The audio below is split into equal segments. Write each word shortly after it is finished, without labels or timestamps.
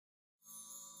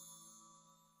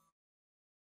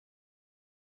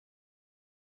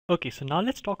Okay, so now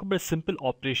let's talk about a simple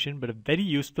operation but a very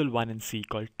useful one in C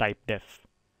called Typedef.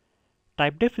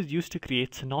 Typedef is used to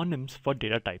create synonyms for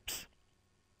data types.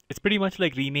 It's pretty much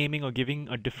like renaming or giving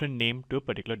a different name to a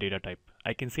particular data type.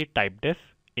 I can say Typedef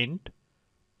int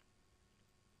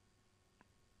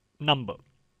number.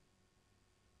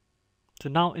 So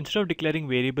now instead of declaring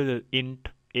variable int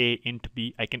A, int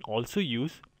B, I can also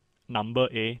use number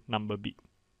A, number B.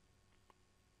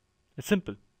 It's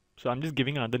simple. So I'm just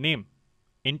giving another name.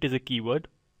 Int is a keyword.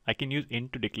 I can use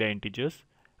int to declare integers.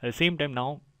 At the same time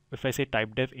now, if I say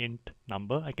typedef int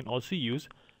number, I can also use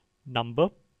number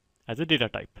as a data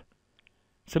type.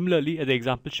 Similarly, as the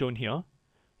example shown here,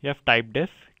 you have typedef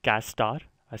cast star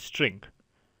as string.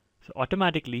 So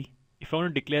automatically, if I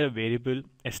want to declare a variable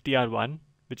str1,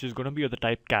 which is going to be of the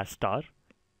type cast star,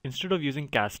 instead of using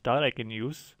cast star, I can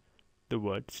use the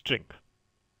word string.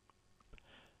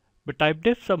 But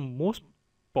typedefs are most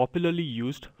popularly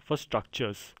used for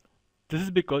structures. This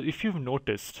is because if you've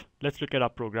noticed, let's look at our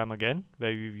program again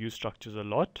where we've used structures a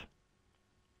lot.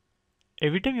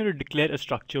 Every time you want to declare a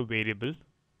structure variable,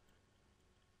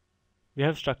 we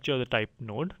have structure of the type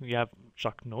node, we have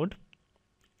struct node,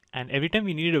 and every time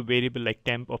we needed a variable like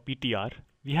temp or ptr,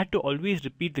 we had to always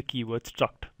repeat the keyword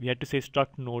struct. We had to say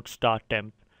struct node star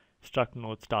temp, struct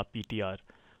node star ptr.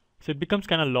 So it becomes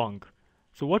kind of long.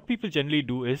 So what people generally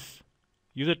do is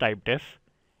use a typedef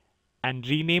and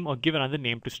rename or give another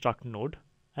name to struct node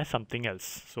as something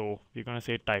else. So we're going to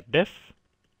say typedef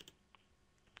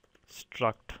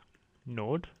struct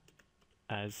node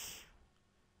as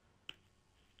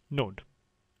node.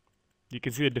 You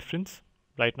can see the difference.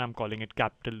 Right now I'm calling it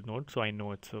capital node, so I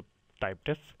know it's a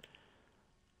typedef.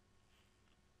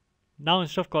 Now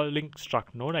instead of calling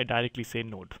struct node, I directly say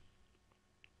node,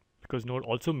 because node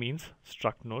also means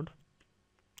struct node.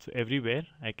 So everywhere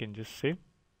I can just say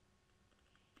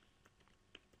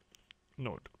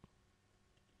node.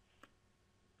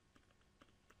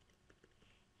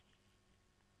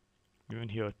 Even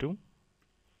here too.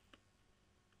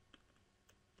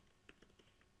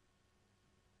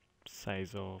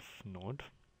 Size of node.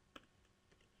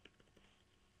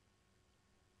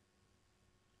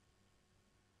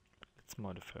 Let's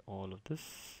modify all of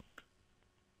this.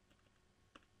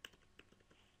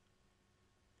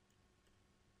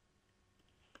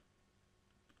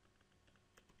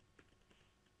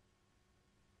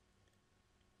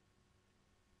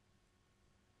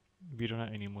 We don't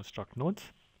have any more struct nodes.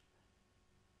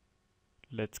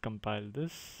 Let's compile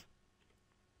this.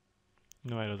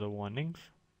 No errors or warnings.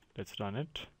 Let's run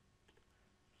it.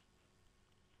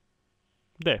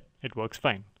 There, it works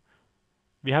fine.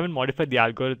 We haven't modified the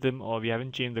algorithm or we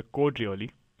haven't changed the code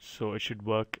really, so it should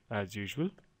work as usual.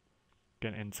 You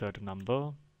can insert a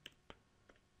number.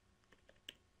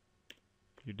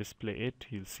 You display it,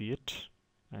 you'll see it.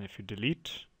 And if you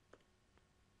delete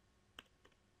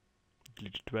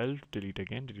 12, delete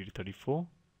again, delete 34.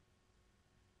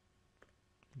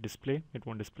 Display, it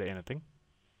won't display anything.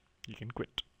 You can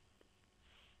quit.